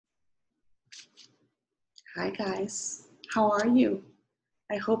Hi guys, how are you?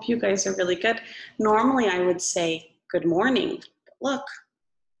 I hope you guys are really good. Normally I would say good morning, but look,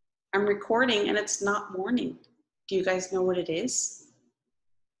 I'm recording and it's not morning. Do you guys know what it is?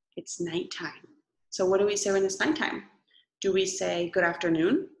 It's nighttime. So what do we say when it's nighttime? Do we say good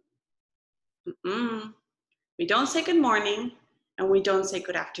afternoon? We don't say good morning and we don't say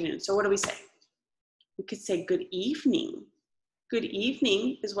good afternoon. So what do we say? We could say good evening. Good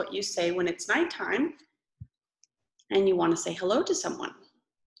evening is what you say when it's nighttime and you want to say hello to someone.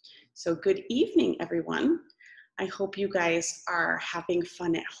 So good evening, everyone. I hope you guys are having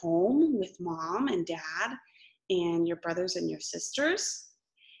fun at home with mom and dad and your brothers and your sisters,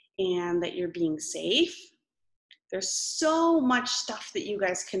 and that you're being safe. There's so much stuff that you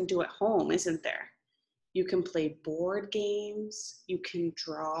guys can do at home, isn't there? You can play board games, you can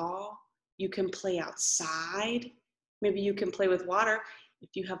draw, you can play outside. Maybe you can play with water. If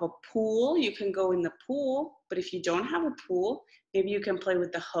you have a pool, you can go in the pool. But if you don't have a pool, maybe you can play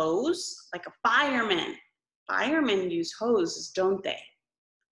with the hose, like a fireman. Firemen use hoses, don't they?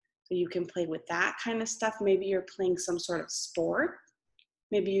 So you can play with that kind of stuff. Maybe you're playing some sort of sport.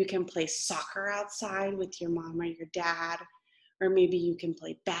 Maybe you can play soccer outside with your mom or your dad. Or maybe you can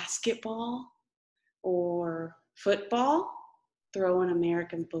play basketball or football, throw an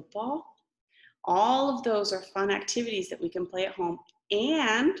American football. All of those are fun activities that we can play at home.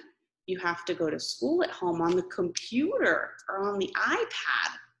 And you have to go to school at home on the computer or on the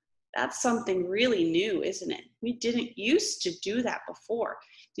iPad. That's something really new, isn't it? We didn't used to do that before.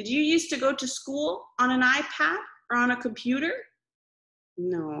 Did you used to go to school on an iPad or on a computer?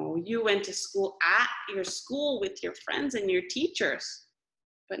 No, you went to school at your school with your friends and your teachers.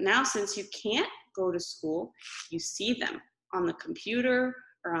 But now, since you can't go to school, you see them on the computer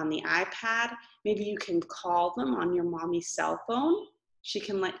or on the iPad. Maybe you can call them on your mommy's cell phone. She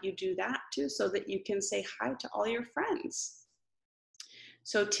can let you do that too, so that you can say hi to all your friends.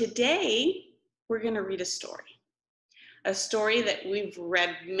 So today, we're going to read a story that we've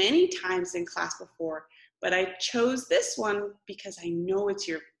read many times in class before, but I chose this one because I know it's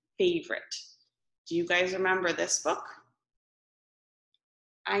your favorite. Do you guys remember this book?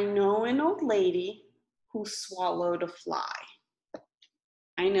 I know an old lady who swallowed a fly.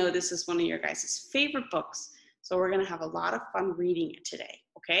 I know this is one of your guys' favorite books, so we're going to have a lot of fun reading it today,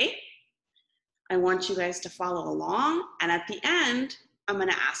 okay? I want you guys to follow along, and at the end, I'm going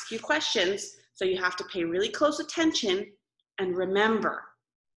to ask you questions, so you have to pay really close attention, and remember,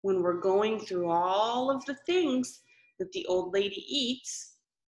 when we're going through all of the things that the old lady eats,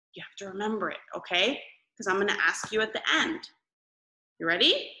 you have to remember it, okay? Because I'm going to ask you at the end. You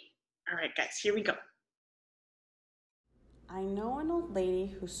ready? All right, guys, here we go. I Know an Old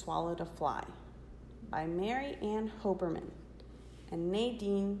Lady Who Swallowed a Fly by Mary Ann Hoberman and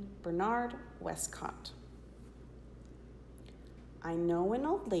Nadine Bernard Westcott. I know an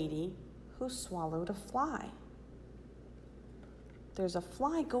old lady who swallowed a fly. There's a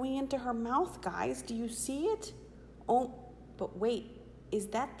fly going into her mouth, guys. Do you see it? Oh, but wait, is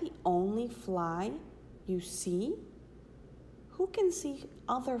that the only fly you see? Who can see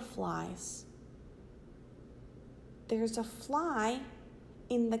other flies? There's a fly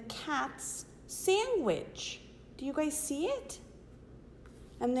in the cat's sandwich. Do you guys see it?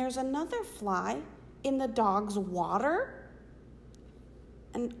 And there's another fly in the dog's water.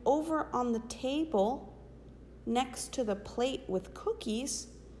 And over on the table, next to the plate with cookies,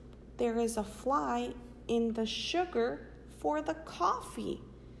 there is a fly in the sugar for the coffee.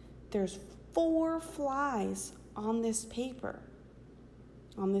 There's 4 flies on this paper,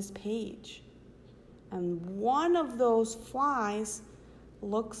 on this page. And one of those flies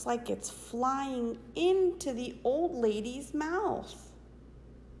looks like it's flying into the old lady's mouth.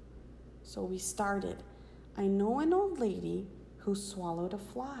 So we started. I know an old lady who swallowed a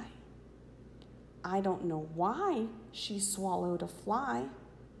fly. I don't know why she swallowed a fly.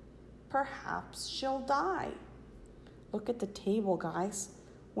 Perhaps she'll die. Look at the table, guys.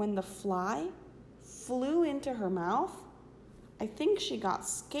 When the fly flew into her mouth, I think she got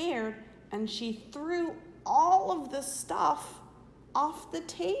scared and she threw all of the stuff off the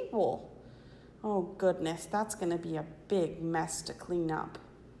table. Oh goodness, that's going to be a big mess to clean up.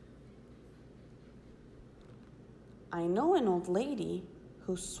 I know an old lady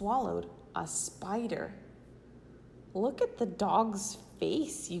who swallowed a spider. Look at the dog's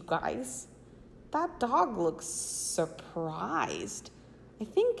face, you guys. That dog looks surprised. I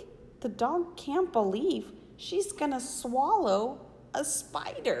think the dog can't believe she's going to swallow a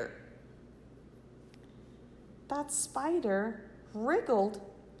spider. That spider wriggled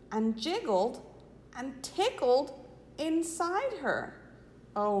and jiggled and tickled inside her.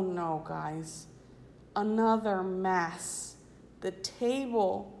 Oh no, guys. Another mess. The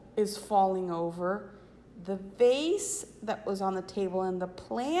table is falling over. The vase that was on the table and the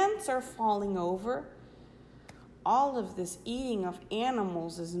plants are falling over. All of this eating of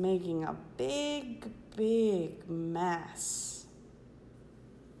animals is making a big, big mess.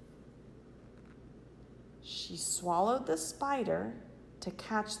 She swallowed the spider to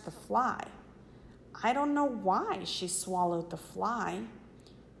catch the fly. I don't know why she swallowed the fly.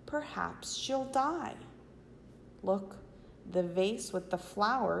 Perhaps she'll die. Look, the vase with the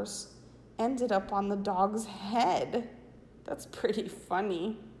flowers ended up on the dog's head. That's pretty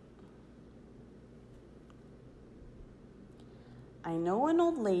funny. I know an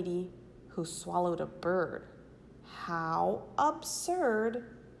old lady who swallowed a bird. How absurd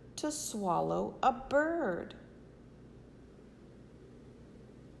to swallow a bird.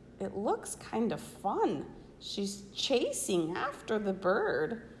 It looks kind of fun. She's chasing after the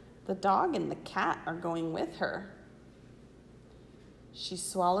bird. The dog and the cat are going with her. She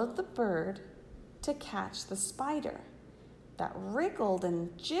swallowed the bird to catch the spider that wriggled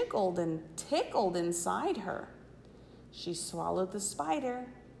and jiggled and tickled inside her. She swallowed the spider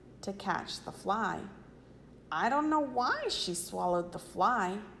to catch the fly. I don't know why she swallowed the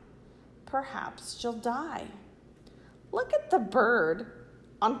fly. Perhaps she'll die. Look at the bird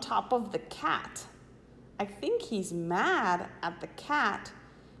on top of the cat. I think he's mad at the cat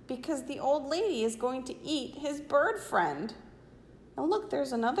because the old lady is going to eat his bird friend. And look,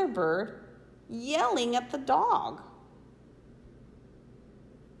 there's another bird yelling at the dog.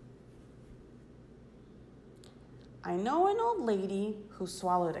 I know an old lady who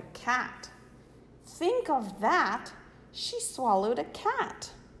swallowed a cat. Think of that. She swallowed a cat.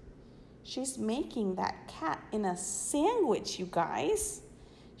 She's making that cat in a sandwich, you guys.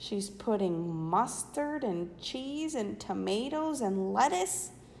 She's putting mustard and cheese and tomatoes and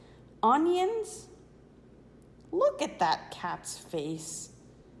lettuce, onions. Look at that cat's face.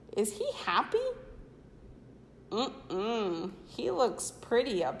 Is he happy? He looks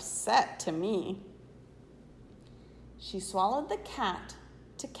pretty upset to me. She swallowed the cat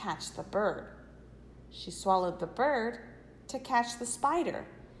to catch the bird. She swallowed the bird to catch the spider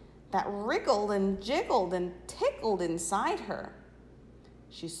that wriggled and jiggled and tickled inside her.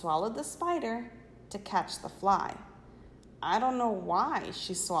 She swallowed the spider to catch the fly. I don't know why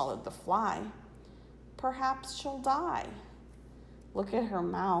she swallowed the fly. Perhaps she'll die. Look at her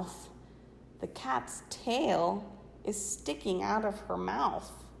mouth. The cat's tail is sticking out of her mouth.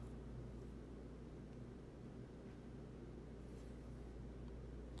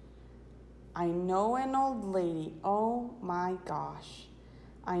 I know an old lady, oh my gosh.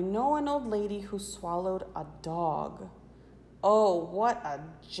 I know an old lady who swallowed a dog. Oh, what a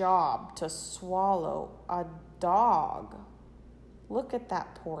job to swallow a dog. Look at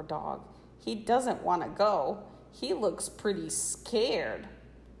that poor dog. He doesn't want to go. He looks pretty scared.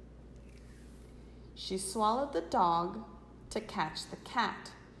 She swallowed the dog to catch the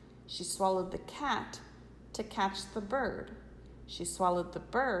cat. She swallowed the cat to catch the bird. She swallowed the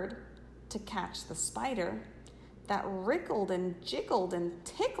bird to catch the spider that wriggled and jiggled and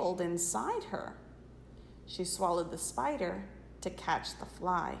tickled inside her. She swallowed the spider to catch the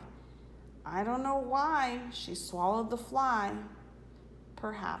fly. I don't know why she swallowed the fly.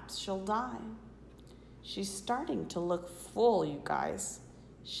 Perhaps she'll die. She's starting to look full, you guys.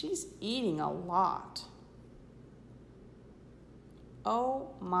 She's eating a lot. Oh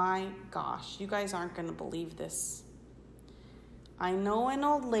my gosh, you guys aren't going to believe this. I know an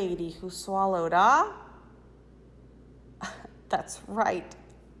old lady who swallowed that's right,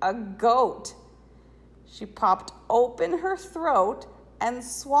 a goat. She popped open her throat and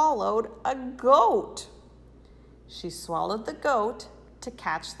swallowed a goat. She swallowed the goat to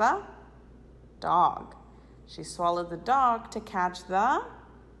catch the dog. She swallowed the dog to catch the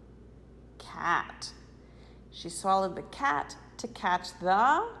cat. She swallowed the cat to catch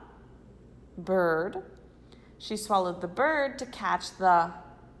the bird. She swallowed the bird to catch the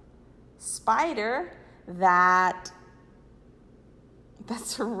spider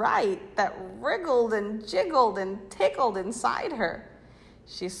that's right, that wriggled and jiggled and tickled inside her.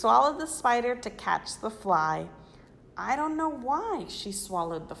 She swallowed the spider to catch the fly. I don't know why she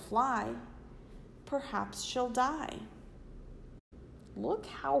swallowed the fly. Perhaps she'll die. Look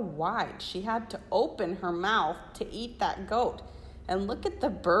how wide she had to open her mouth to eat that goat. And look at the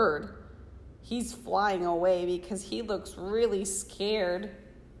bird. He's flying away because he looks really scared.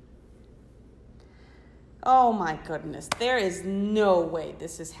 Oh my goodness, there is no way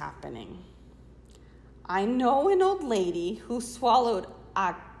this is happening. I know an old lady who swallowed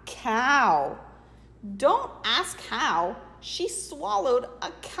a cow. Don't ask how. She swallowed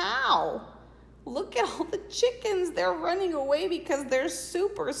a cow. Look at all the chickens. They're running away because they're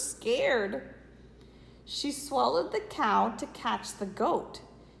super scared. She swallowed the cow to catch the goat.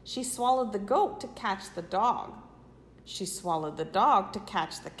 She swallowed the goat to catch the dog. She swallowed the dog to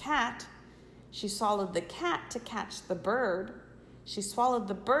catch the cat. She swallowed the cat to catch the bird. She swallowed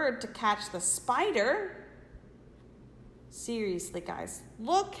the bird to catch the spider. Seriously, guys,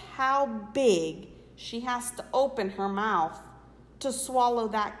 look how big she has to open her mouth to swallow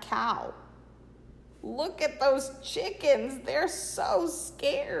that cow. Look at those chickens. They're so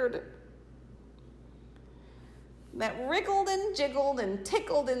scared. That wriggled and jiggled and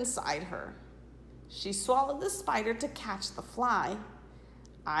tickled inside her. She swallowed the spider to catch the fly.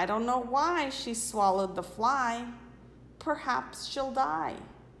 I don't know why she swallowed the fly. Perhaps she'll die.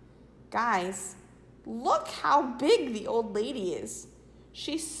 Guys, look how big the old lady is.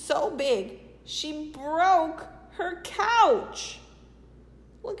 She's so big, she broke her couch.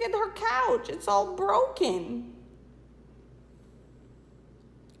 Look at her couch. It's all broken.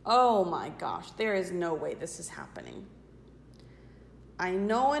 Oh my gosh, there is no way this is happening. I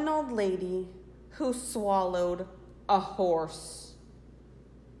know an old lady who swallowed a horse.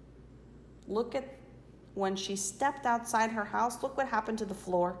 Look at when she stepped outside her house, look what happened to the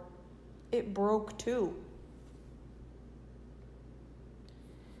floor. It broke too.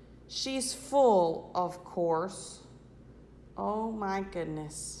 She's full, of course. Oh my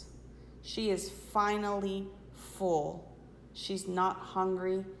goodness. She is finally full. She's not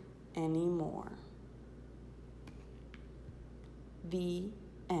hungry anymore. The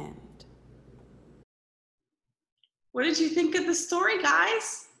end. What did you think of the story,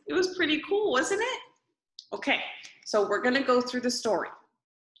 guys? It was pretty cool, wasn't it? Okay, so we're going to go through the story.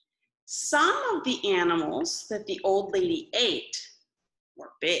 Some of the animals that the old lady ate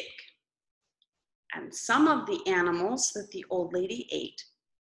were big. And some of the animals that the old lady ate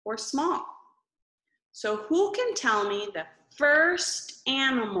were small. So who can tell me the first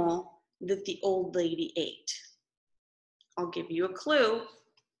animal that the old lady ate? I'll give you a clue.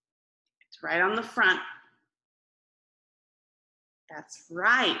 It's right on the front. That's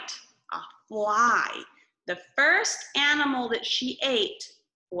right, a fly. The first animal that she ate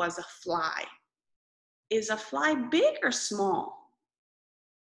was a fly. Is a fly big or small?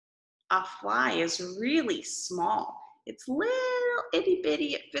 A fly is really small. It's little itty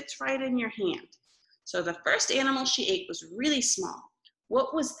bitty, it fits right in your hand. So the first animal she ate was really small.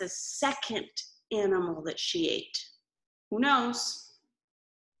 What was the second animal that she ate? Who knows?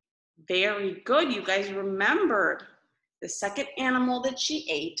 Very good, you guys remembered. The second animal that she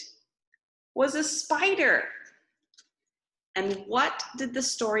ate was a spider. And what did the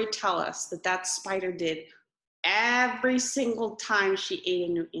story tell us that that spider did every single time she ate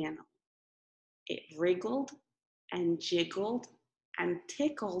a new animal? It wriggled and jiggled and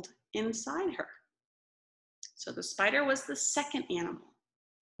tickled inside her. So the spider was the second animal.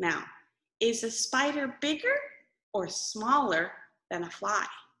 Now, is a spider bigger or smaller than a fly?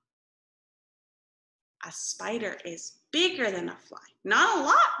 A spider is bigger than a fly. Not a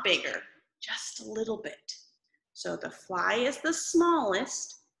lot bigger, just a little bit. So the fly is the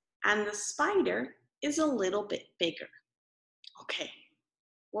smallest and the spider is a little bit bigger. Okay,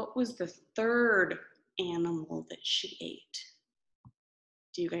 what was the third animal that she ate?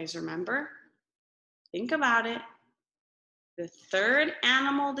 Do you guys remember? Think about it. The third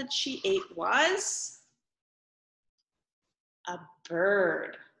animal that she ate was a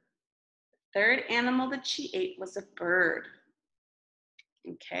bird. The third animal that she ate was a bird.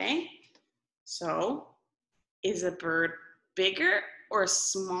 Okay, so is a bird bigger or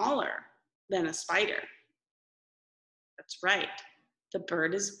smaller than a spider? That's right. The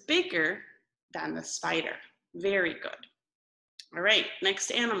bird is bigger than the spider. Very good. All right,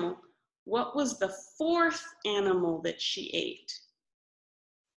 next animal. What was the fourth animal that she ate?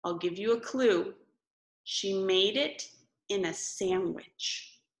 I'll give you a clue. She made it in a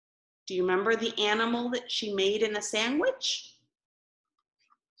sandwich. Do you remember the animal that she made in a sandwich?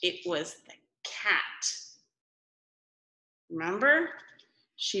 It was the cat. Remember?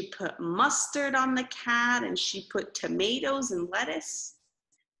 She put mustard on the cat and she put tomatoes and lettuce.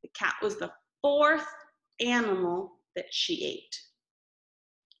 The cat was the fourth animal that she ate.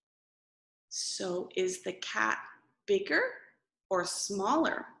 So is the cat bigger or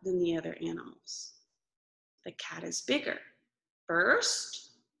smaller than the other animals? The cat is bigger. First,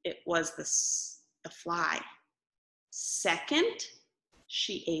 it was the fly. Second,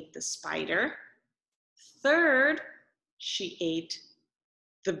 she ate the spider. Third, she ate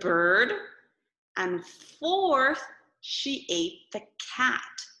the bird. And fourth, she ate the cat.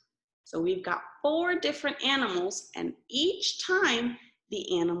 So we've got 4 different animals, and each time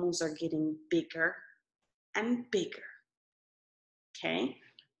the animals are getting bigger and bigger. Okay,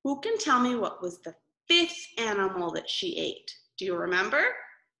 who can tell me what was the 5th animal that she ate? Do you remember?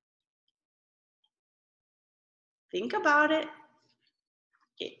 Think about it.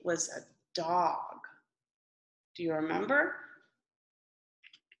 It was a dog. Do you remember?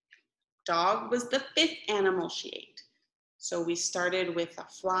 Dog was the 5th animal she ate. So we started with a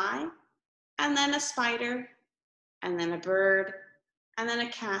fly, and then a spider, and then a bird, and then a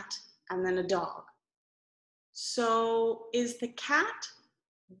cat, and then a dog. So is the cat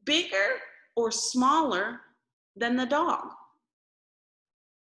bigger or smaller than the dog?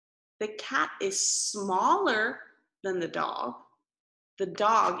 The cat is smaller than the dog. The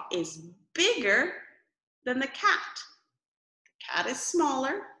dog is bigger than the cat. The cat is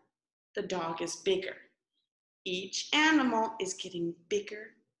smaller, the dog is bigger. Each animal is getting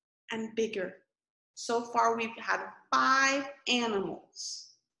bigger and bigger. So far, we've had 5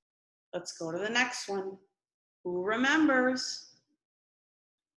 animals. Let's go to the next one. Who remembers?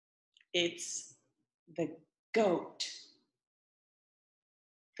 It's the goat.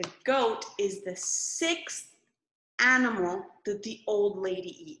 The goat is the 6th animal that the old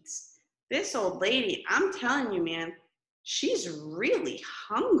lady eats. This old lady, I'm telling you, man, she's really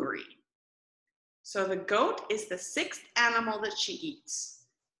hungry. So the goat is the 6th animal that she eats.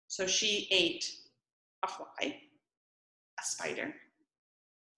 So she ate a fly, a spider,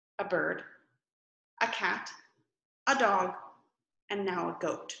 a bird, a cat, a dog, and now a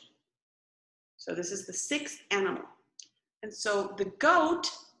goat. So this is the 6th animal. And so the goat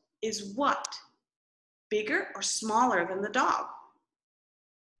is what? Bigger or smaller than the dog?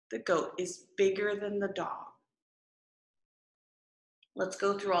 The goat is bigger than the dog. Let's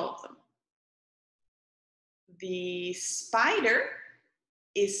go through all of them. The spider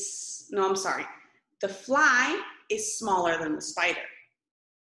is, no, I'm sorry. The fly is smaller than the spider.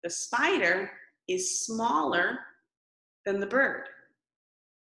 The spider is smaller than the bird.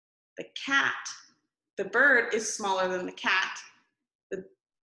 The bird is smaller than the cat. The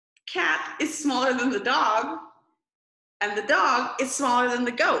cat is smaller than the dog. And the dog is smaller than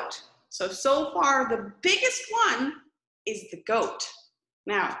the goat. So far, the biggest one is the goat.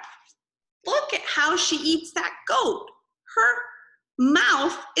 Now, look at how she eats that goat. Her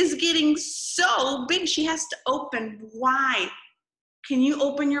mouth is getting so big, she has to open wide. Can you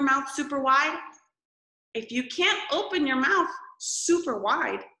open your mouth super wide? If you can't open your mouth super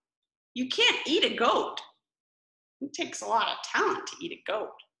wide, you can't eat a goat. It takes a lot of talent to eat a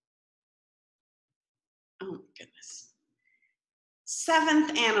goat. Oh my goodness.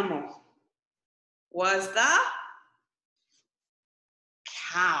 7th animal was the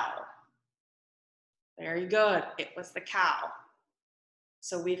cow. Very good. It was the cow.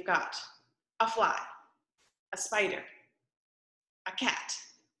 So we've got a fly, a spider, a cat,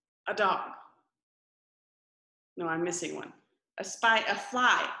 a dog. No, I'm missing one. A fly,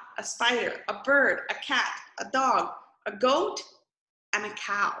 a spider, a bird, a cat, a dog, a goat, and a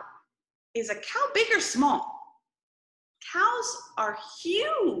cow. Is a cow big or small? Cows are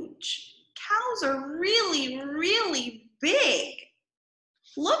huge. Cows are really, really big.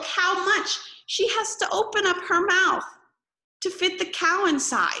 Look how much she has to open up her mouth to fit the cow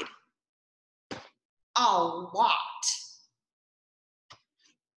inside. A lot.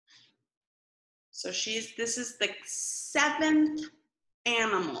 So this is the 7th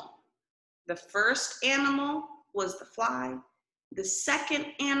animal. The 1st animal was the fly. The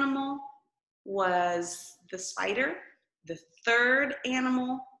 2nd animal was the spider. The 3rd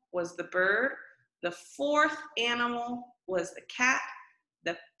animal was the bird. The 4th animal was the cat.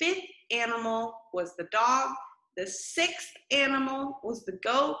 The 5th animal was the dog. The 6th animal was the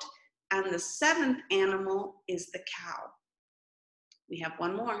goat. And the 7th animal is the cow. We have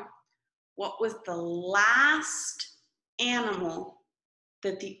one more. What was the last animal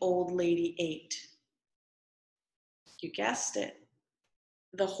that the old lady ate? You guessed it,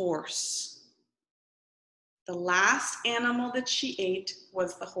 the horse. The last animal that she ate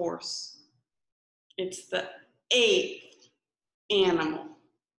was the horse. It's the 8th animal.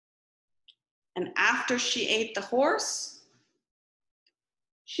 And after she ate the horse,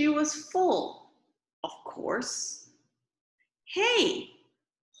 she was full, of course. Hey,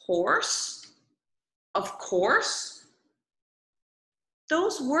 horse, of course.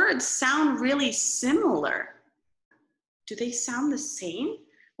 Those words sound really similar. Do they sound the same?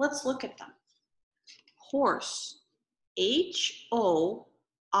 Let's look at them. Horse, H-O-R-S-E,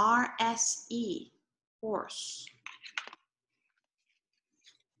 horse.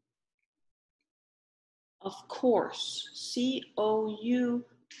 Of course, C-O-U-R-S-E.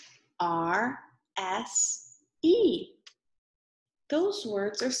 Those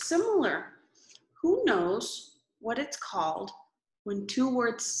words are similar. Who knows what it's called when two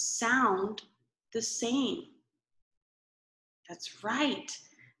words sound the same? That's right.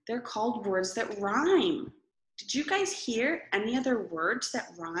 They're called words that rhyme. Did you guys hear any other words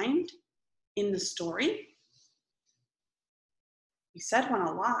that rhymed in the story? We said one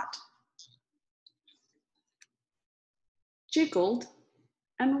a lot. Jiggled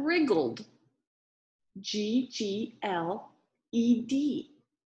and wriggled. G-G-L-E-D.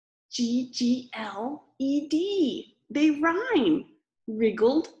 G-G-L-E-D. They rhyme.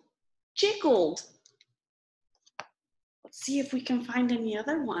 Wriggled, jiggled. Let's see if we can find any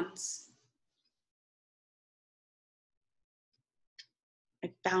other ones.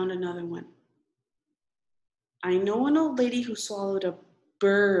 I found another one. I know an old lady who swallowed a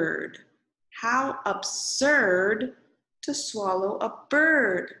bird. How absurd to swallow a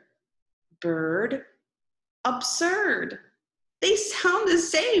bird. Bird, absurd. They sound the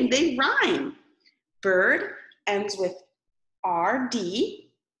same, they rhyme. Bird ends with RD,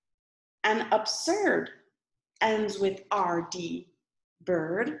 and absurd ends with RD.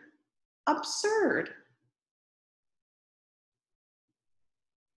 Bird, absurd.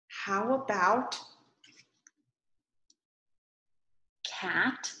 How about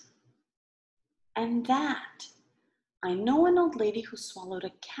cat and that? I know an old lady who swallowed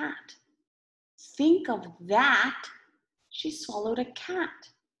a cat. Think of that. She swallowed a cat.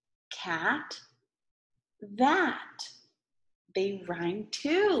 Cat, that. They rhyme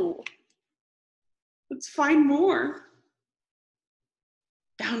too. Let's find more.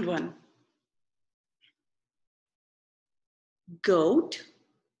 Found one. Goat,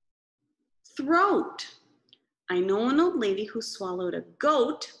 throat. I know an old lady who swallowed a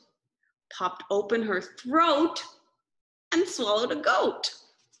goat, popped open her throat, and swallowed a goat.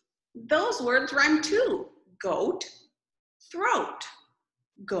 Those words rhyme too. Goat, throat.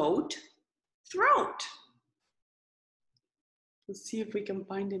 Goat, throat. Let's see if we can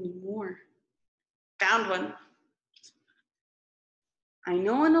find any more. Found one. I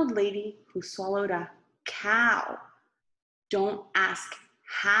know an old lady who swallowed a cow. Don't ask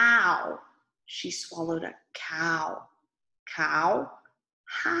how she swallowed a cow. Cow,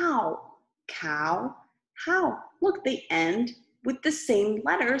 how? Cow, how? Look, they end with the same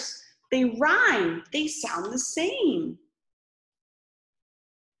letters. They rhyme. They sound the same.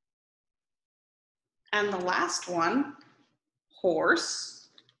 And the last one, horse,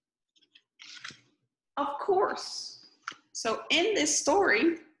 of course. So in this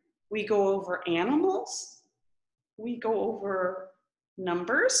story, we go over animals, we go over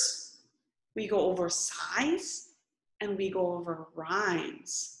numbers, we go over size, and we go over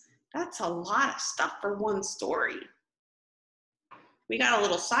rhymes. That's a lot of stuff for one story. We got a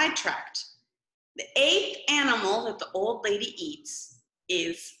little sidetracked. The 8th animal that the old lady eats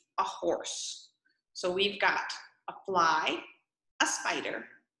is a horse. So we've got a fly, a spider,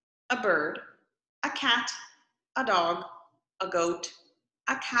 a bird, a cat, a dog, a goat,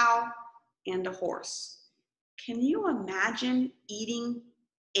 a cow, and a horse. Can you imagine eating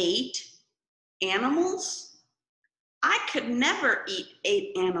 8 animals? I could never eat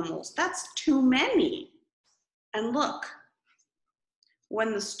 8 animals. That's too many. And look,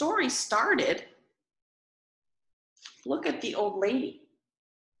 when the story started, look at the old lady.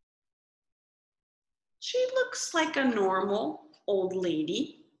 She looks like a normal old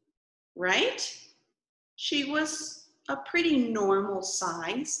lady, right? She was a pretty normal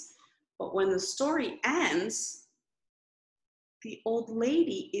size, but when the story ends, the old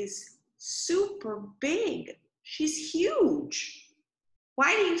lady is super big. She's huge.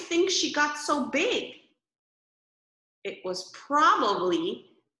 Why do you think she got so big? It was probably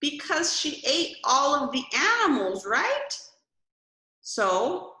because she ate all of the animals, right?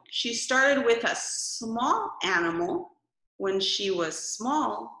 So she started with a small animal when she was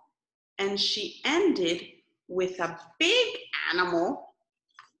small, and she ended with a big animal,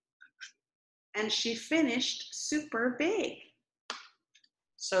 and she finished super big.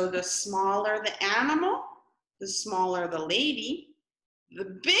 So the smaller the animal, the smaller the lady,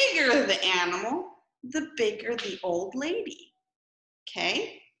 the bigger the animal, the bigger the old lady.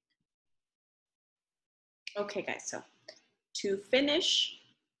 Okay? Okay, guys, so to finish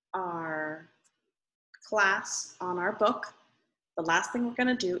our class on our book, the last thing we're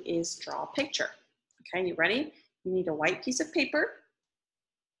gonna do is draw a picture. Okay, you ready? You need a white piece of paper,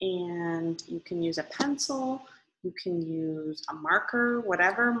 and you can use a pencil, you can use a marker,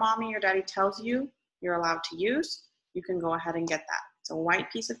 whatever mommy or daddy tells you you're allowed to use, you can go ahead and get that. It's a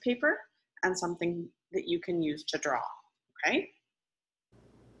white piece of paper and something that you can use to draw, okay?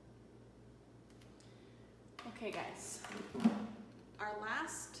 Okay, guys.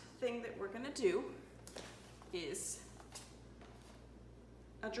 thing that we're gonna do is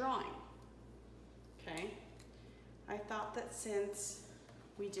a drawing, okay? I thought that since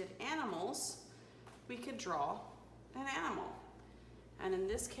we did animals, we could draw an animal. And in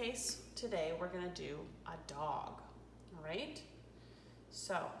this case, today, we're gonna do a dog, all right?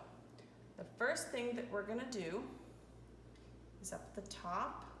 So, the first thing that we're gonna do is up at the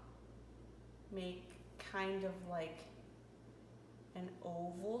top, make kind of like an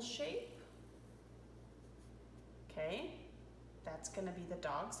oval shape, okay? That's gonna be the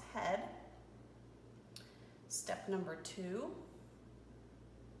dog's head. Step number 2,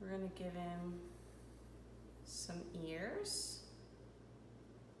 we're gonna give him some ears.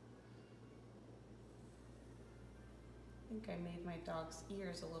 I think I made my dog's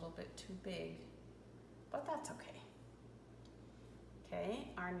ears a little bit too big, but that's okay.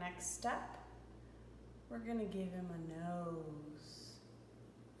 Okay, our next step, we're gonna give him a nose.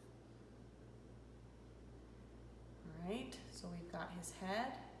 All right, so we've got his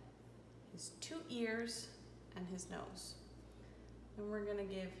head, his 2 ears, and his nose. And we're gonna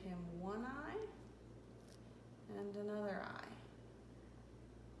give him one eye and another eye.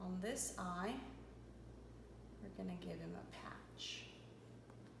 On this eye, we're gonna give him a patch.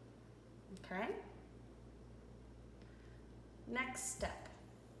 Okay? Next step,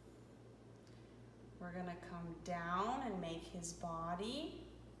 we're gonna come down and make his body.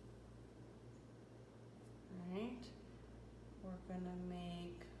 All right? We're gonna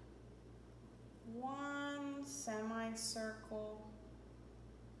make one semicircle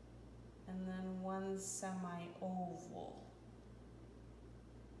and then one semi-oval.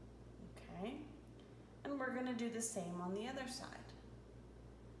 Okay? And we're gonna do the same on the other side.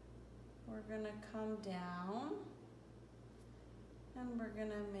 We're gonna come down and we're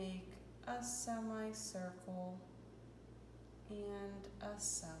gonna make a semicircle and a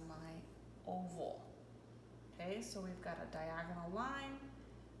semi-oval. Okay, so we've got a diagonal line,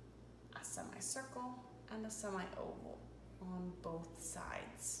 a semicircle, and a semi-oval on both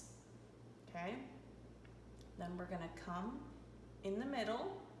sides. Okay, then we're gonna come in the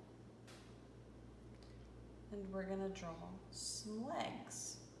middle and we're gonna draw some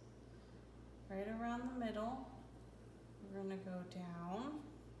legs. Right around the middle, we're gonna go down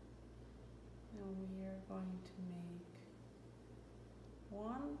and we are going to make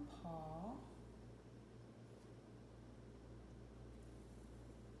one paw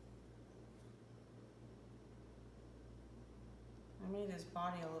I made his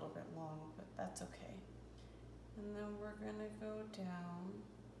body a little bit long, but that's okay. And then we're gonna go down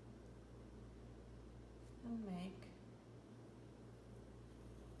and make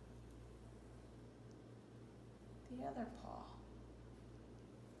the other paw.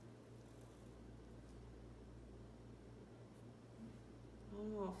 I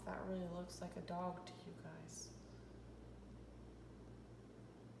don't know if that really looks like a dog to you guys,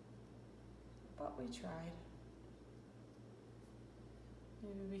 but we tried.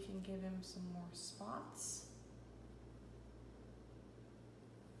 Maybe we can give him some more spots.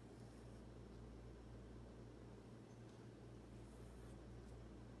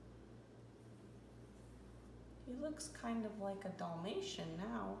 He looks kind of like a Dalmatian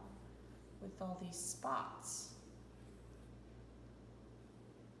now with all these spots.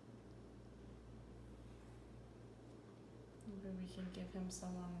 Maybe we can give him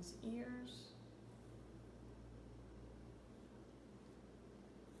some on his ears.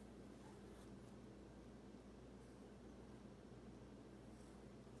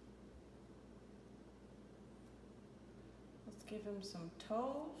 Let's give him some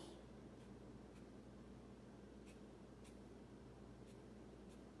toes.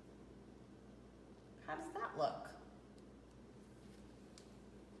 How does that look?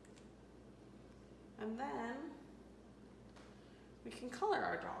 And then we can color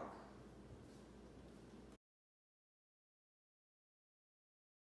our dog.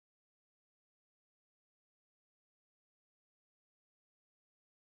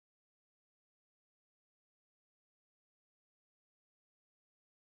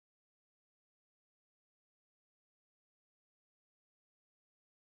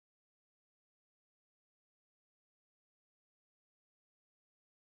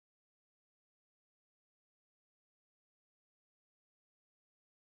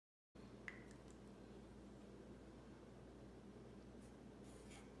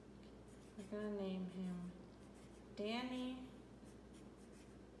 We're gonna name him Danny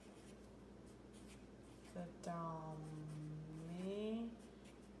the Dalmatian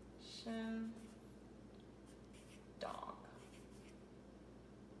dog.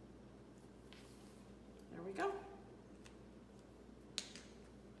 There we go.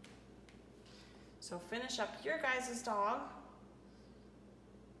 So finish up your guys' dog,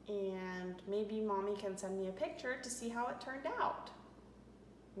 and maybe mommy can send me a picture to see how it turned out.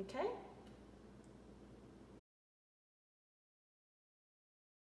 Okay?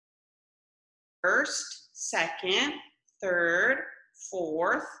 First, second, third,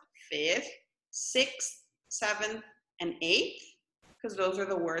 fourth, fifth, sixth, seventh, and eighth, because those are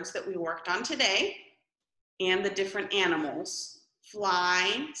the words that we worked on today, and the different animals: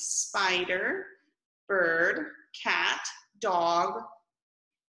 fly, spider, bird, cat, dog,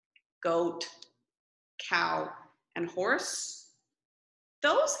 goat, cow, and horse.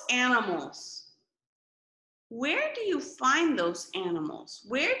 Those animals, where do you find those animals?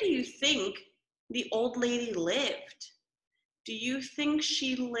 Where do you think the old lady lived? Do you think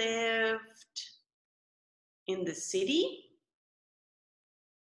she lived in the city?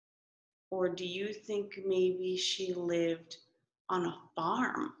 Or do you think maybe she lived on a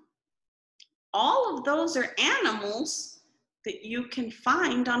farm? All of those are animals that you can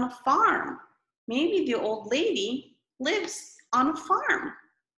find on a farm. Maybe the old lady lives on a farm.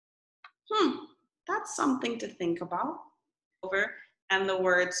 That's something to think about. And the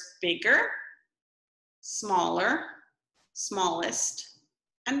words bigger, smaller, smallest,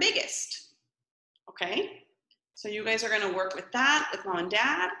 and biggest. Okay? So you guys are going to work with that with mom and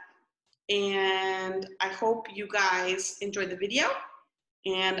dad. And I hope you guys enjoyed the video.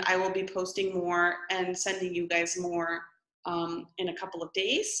 And I will be posting more and sending you guys more in a couple of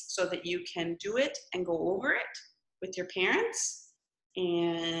days so that you can do it and go over it with your parents.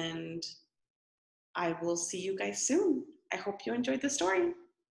 And I will see you guys soon. I hope you enjoyed the story.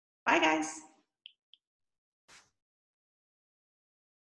 Bye, guys.